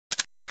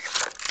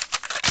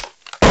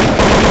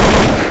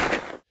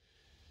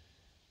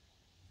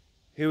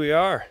Here we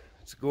are.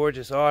 It's a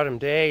gorgeous autumn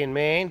day in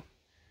Maine.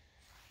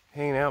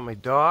 Hanging out with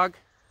my dog.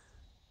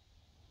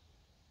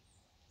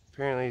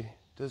 Apparently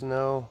doesn't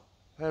know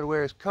how to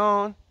wear his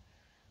cone.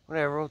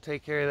 Whatever, we'll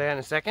take care of that in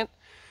a second.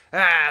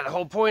 The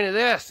whole point of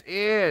this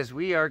is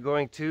we are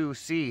going to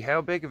see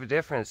how big of a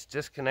difference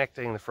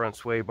disconnecting the front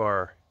sway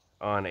bar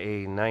on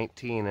a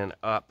 19 and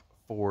up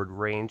Ford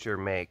Ranger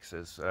makes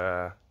as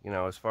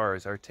as far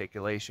as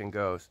articulation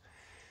goes.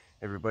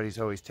 Everybody's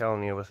always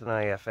telling you with an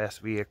IFS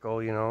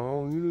vehicle,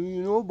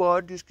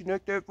 Bob,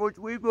 disconnect that front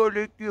sway bar,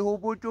 like the whole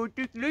bunch of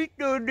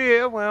articulation on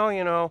there.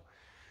 Well,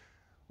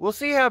 we'll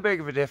see how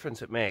big of a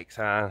difference it makes,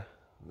 huh?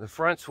 The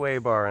front sway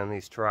bar on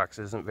these trucks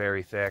isn't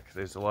very thick.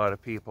 There's a lot of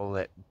people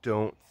that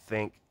don't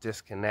think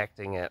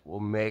disconnecting it will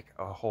make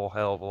a whole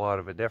hell of a lot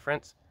of a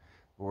difference.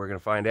 But we're going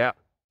to find out.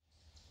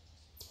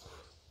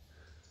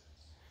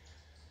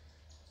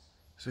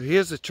 So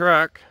here's the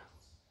truck.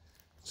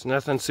 It's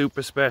nothing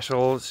super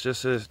special. It's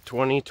just a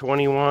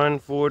 2021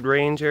 Ford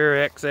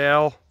Ranger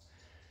XL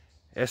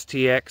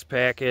STX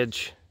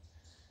package.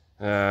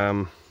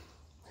 Had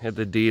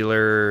the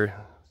dealer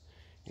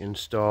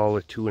install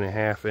a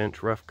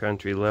 2.5-inch rough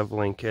country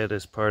leveling kit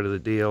as part of the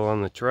deal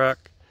on the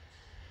truck.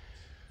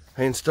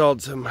 I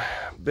installed some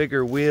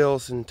bigger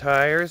wheels and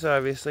tires,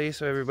 obviously,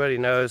 so everybody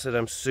knows that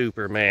I'm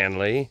super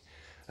manly.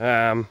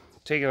 Taken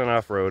it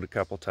off-road a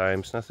couple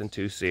times, nothing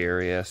too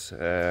serious.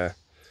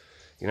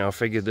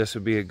 Figured this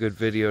would be a good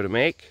video to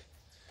make.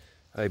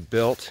 I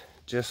built,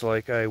 just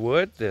like I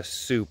would, this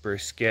super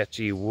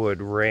sketchy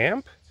wood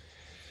ramp.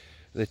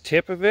 The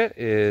tip of it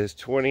is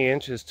 20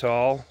 inches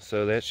tall,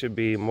 so that should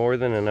be more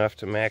than enough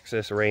to max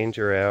this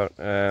Ranger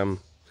out.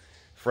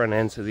 Front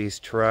ends of these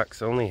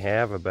trucks only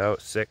have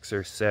about 6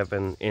 or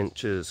 7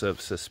 inches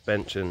of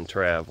suspension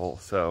travel,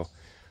 so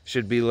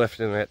should be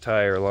lifting that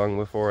tire long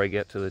before I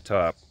get to the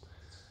top.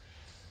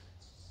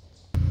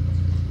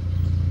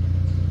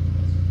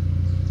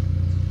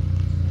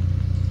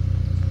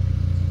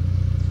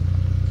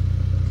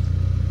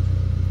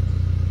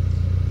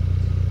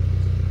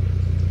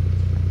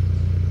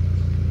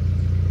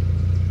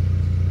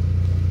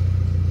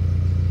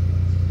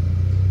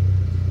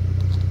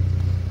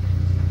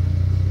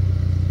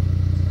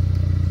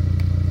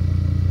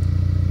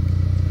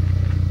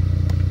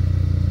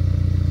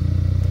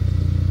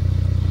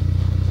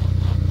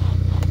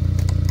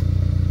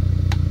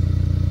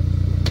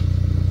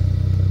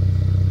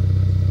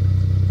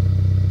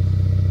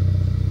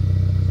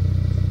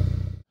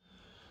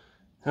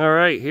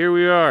 Alright, here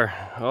we are,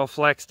 all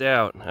flexed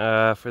out.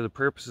 For the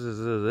purposes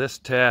of this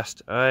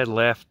test, I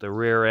left the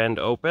rear end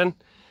open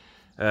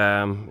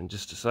and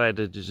just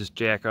decided to just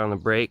jack on the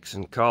brakes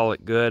and call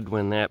it good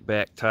when that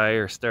back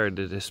tire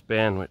started to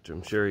spin, which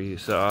I'm sure you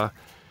saw.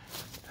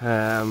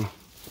 Haven't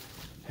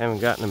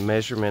gotten a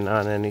measurement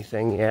on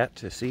anything yet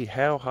to see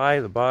how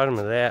high the bottom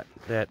of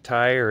that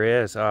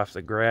tire is off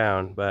the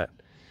ground, but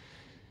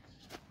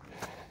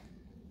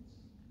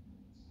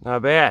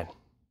not bad.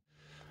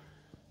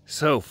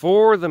 So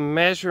for the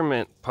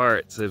measurement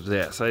parts of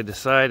this, I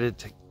decided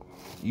to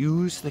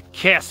use the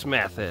KISS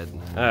method.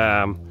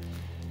 And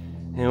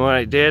what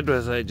I did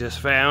was I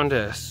just found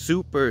a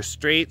super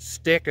straight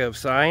stick of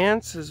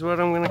science, is what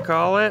I'm going to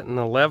call it, and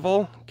the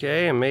level,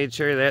 okay, and made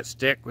sure that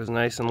stick was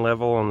nice and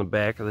level on the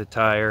back of the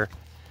tire.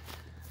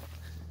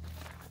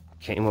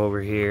 Came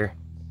over here,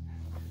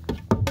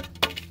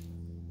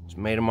 just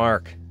made a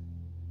mark.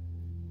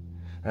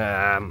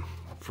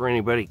 For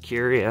anybody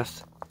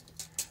curious,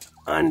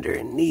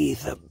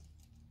 underneath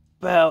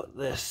about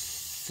the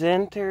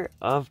center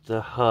of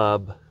the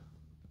hub,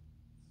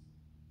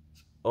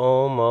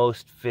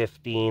 almost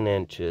 15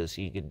 inches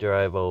you could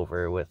drive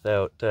over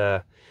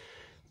without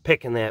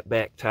picking that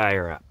back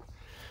tire up.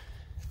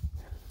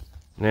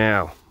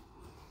 Now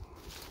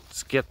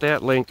let's get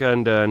that link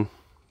undone,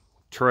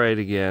 try it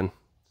again,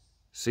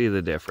 see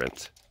the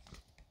difference.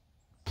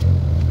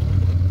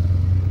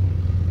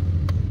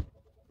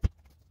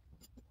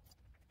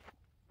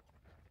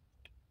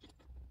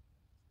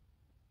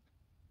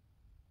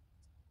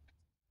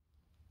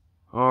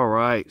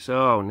 Alright,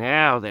 so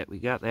now that we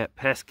got that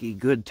pesky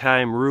good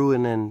time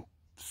ruining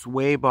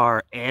sway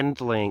bar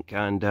end link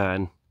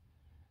undone,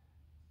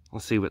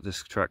 let's see what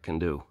this truck can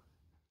do.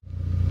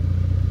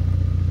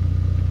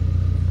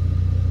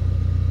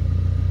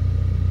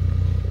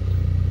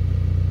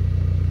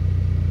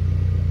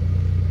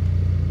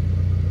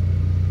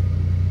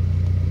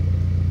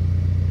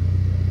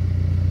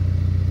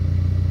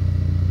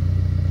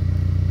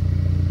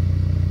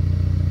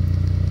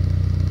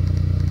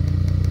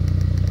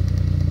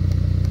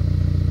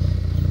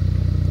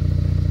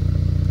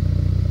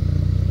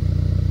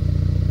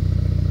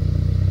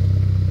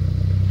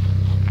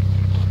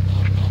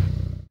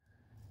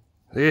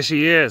 There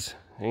she is.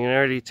 You can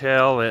already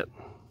tell that,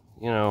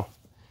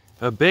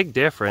 a big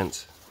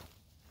difference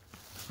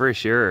for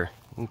sure.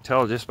 You can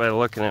tell just by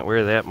looking at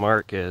where that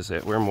mark is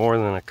that we're more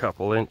than a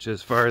couple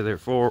inches farther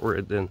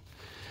forward than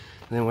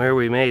where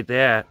we made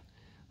that.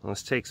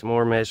 Let's take some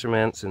more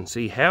measurements and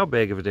see how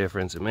big of a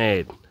difference it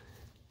made.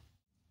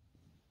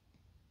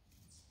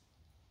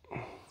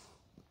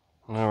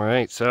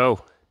 Alright,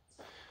 so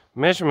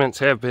measurements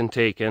have been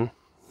taken.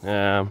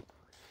 I'd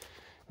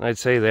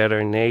say that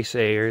our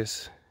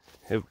naysayers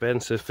have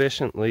been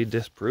sufficiently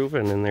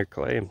disproven in their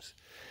claims.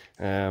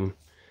 If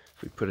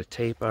we put a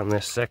tape on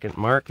this second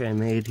mark I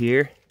made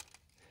here,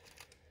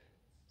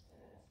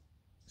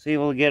 see,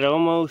 we'll get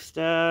almost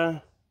about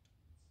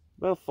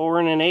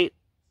 4 1/8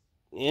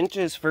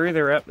 inches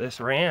further up this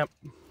ramp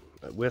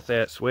with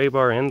that sway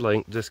bar end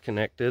link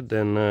disconnected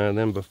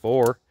than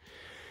before.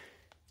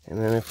 And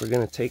then if we're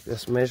going to take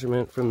this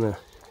measurement from the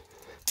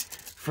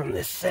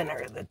center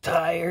of the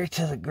tire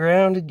to the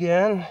ground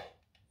again,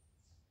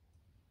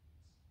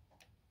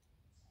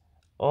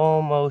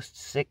 almost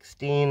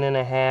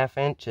 16.5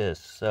 inches.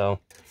 So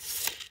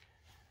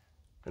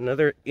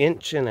another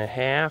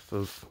 1.5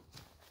 inches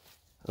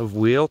of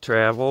wheel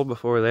travel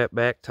before that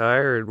back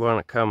tire would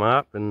want to come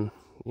up, and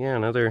yeah,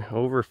 another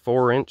over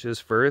 4 inches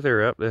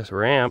further up this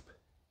ramp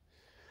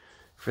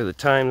for the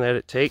time that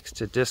it takes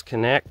to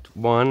disconnect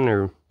one,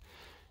 or,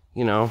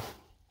 you know,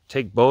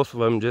 take both of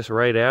them just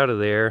right out of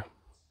there.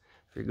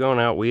 If you're going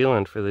out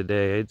wheeling for the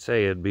day, I'd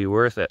say it'd be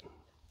worth it.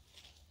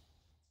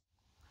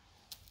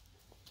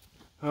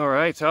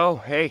 Alright, so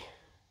hey,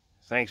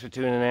 thanks for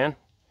tuning in.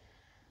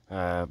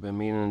 I've been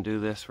meaning to do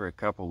this for a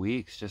couple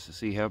weeks just to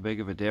see how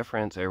big of a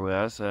difference there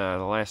was. The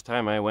last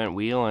time I went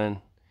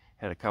wheeling,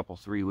 had a couple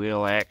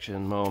 3-wheel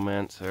action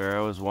moments, or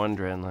I was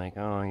wondering, like,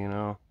 oh, you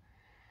know,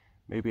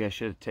 maybe I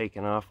should have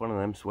taken off one of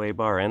them sway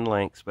bar end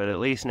links. But at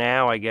least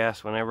now, I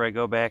guess, whenever I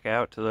go back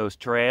out to those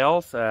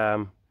trails,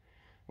 I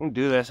can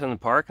do this in the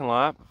parking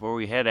lot before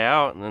we head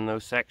out, and then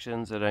those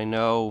sections that I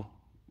know,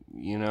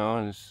 you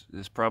know,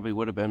 this probably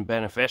would have been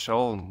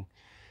beneficial, and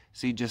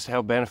see just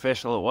how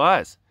beneficial it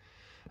was.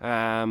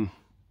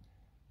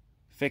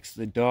 Fix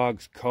the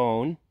dog's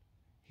cone.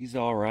 He's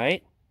all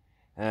right.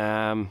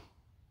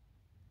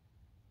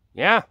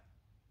 Yeah.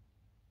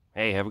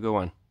 Hey, have a good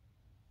one.